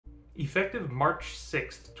Effective March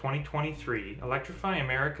 6th, 2023, Electrify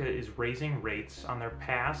America is raising rates on their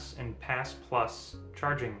Pass and Pass Plus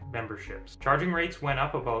charging memberships. Charging rates went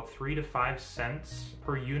up about 3 to 5 cents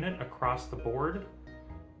per unit across the board.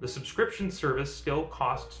 The subscription service still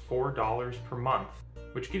costs $4 per month,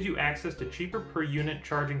 which gives you access to cheaper per unit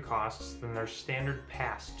charging costs than their standard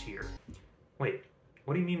Pass tier. Wait,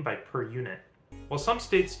 what do you mean by per unit? Well, some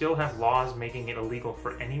states still have laws making it illegal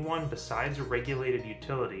for anyone besides a regulated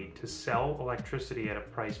utility to sell electricity at a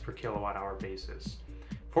price per kilowatt hour basis.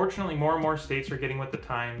 Fortunately, more and more states are getting with the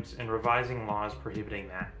times and revising laws prohibiting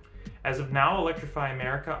that. As of now, Electrify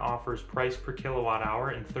America offers price per kilowatt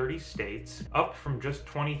hour in 30 states, up from just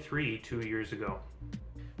 23 2 years ago.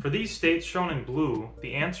 For these states shown in blue,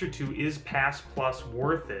 the answer to is Pass Plus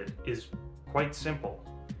worth it is quite simple.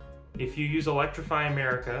 If you use Electrify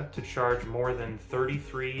America to charge more than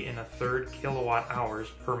 33 1/3 kilowatt hours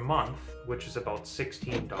per month, which is about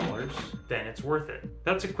 $16, then it's worth it.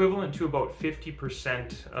 That's equivalent to about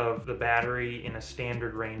 50% of the battery in a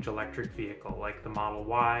standard range electric vehicle like the Model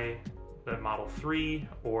Y, the Model 3,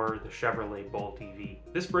 or the Chevrolet Bolt EV.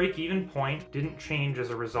 This break-even point didn't change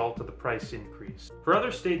as a result of the price increase. For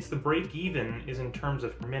other states, the break-even is in terms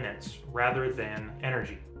of minutes rather than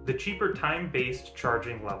energy. The cheaper time-based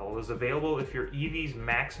charging level is available if your EV's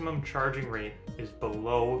maximum charging rate is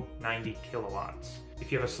below 90 kilowatts.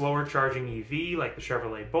 If you have a slower charging EV like the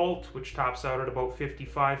Chevrolet Bolt, which tops out at about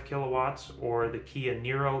 55 kilowatts, or the Kia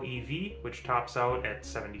Niro EV, which tops out at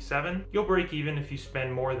 77, you'll break even if you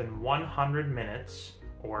spend more than 100 minutes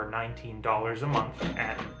or $19 a month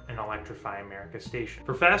at an Electrify America station.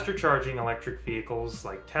 For faster charging electric vehicles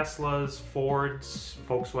like Teslas, Fords,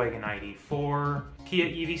 Volkswagen ID4, Kia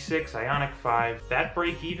EV6, Ioniq 5, that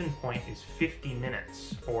break-even point is 50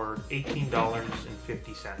 minutes or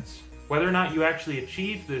 $18.50. Whether or not you actually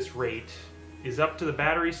achieve this rate is up to the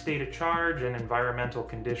battery state of charge and environmental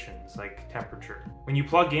conditions like temperature. When you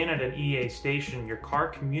plug in at an EA station, your car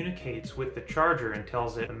communicates with the charger and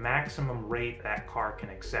tells it the maximum rate that car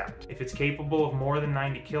can accept. If it's capable of more than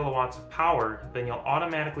 90 kilowatts of power, then you'll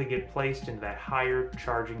automatically get placed into that higher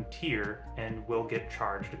charging tier and will get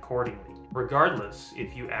charged accordingly, regardless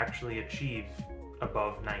if you actually achieve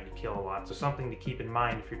above 90 kilowatts. So something to keep in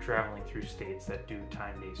mind if you're traveling through states that do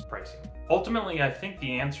time-based pricing. Ultimately, I think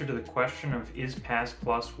the answer to the question of is Pass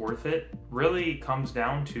Plus worth it really comes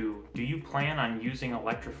down to, do you plan on using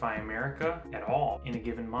Electrify America at all in a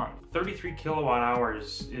given month? 33 kilowatt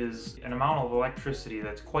hours is an amount of electricity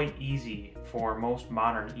that's quite easy for most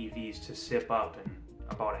modern EVs to sip up in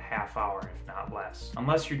about a half hour, if not less.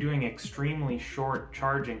 Unless you're doing extremely short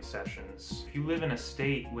charging sessions. If you live in a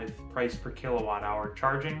state with price per kilowatt hour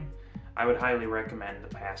charging, I would highly recommend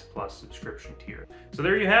the Pass Plus subscription tier. So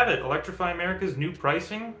there you have it, Electrify America's new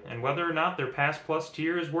pricing and whether or not their Pass Plus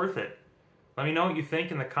tier is worth it. Let me know what you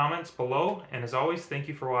think in the comments below, and as always, thank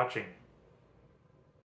you for watching.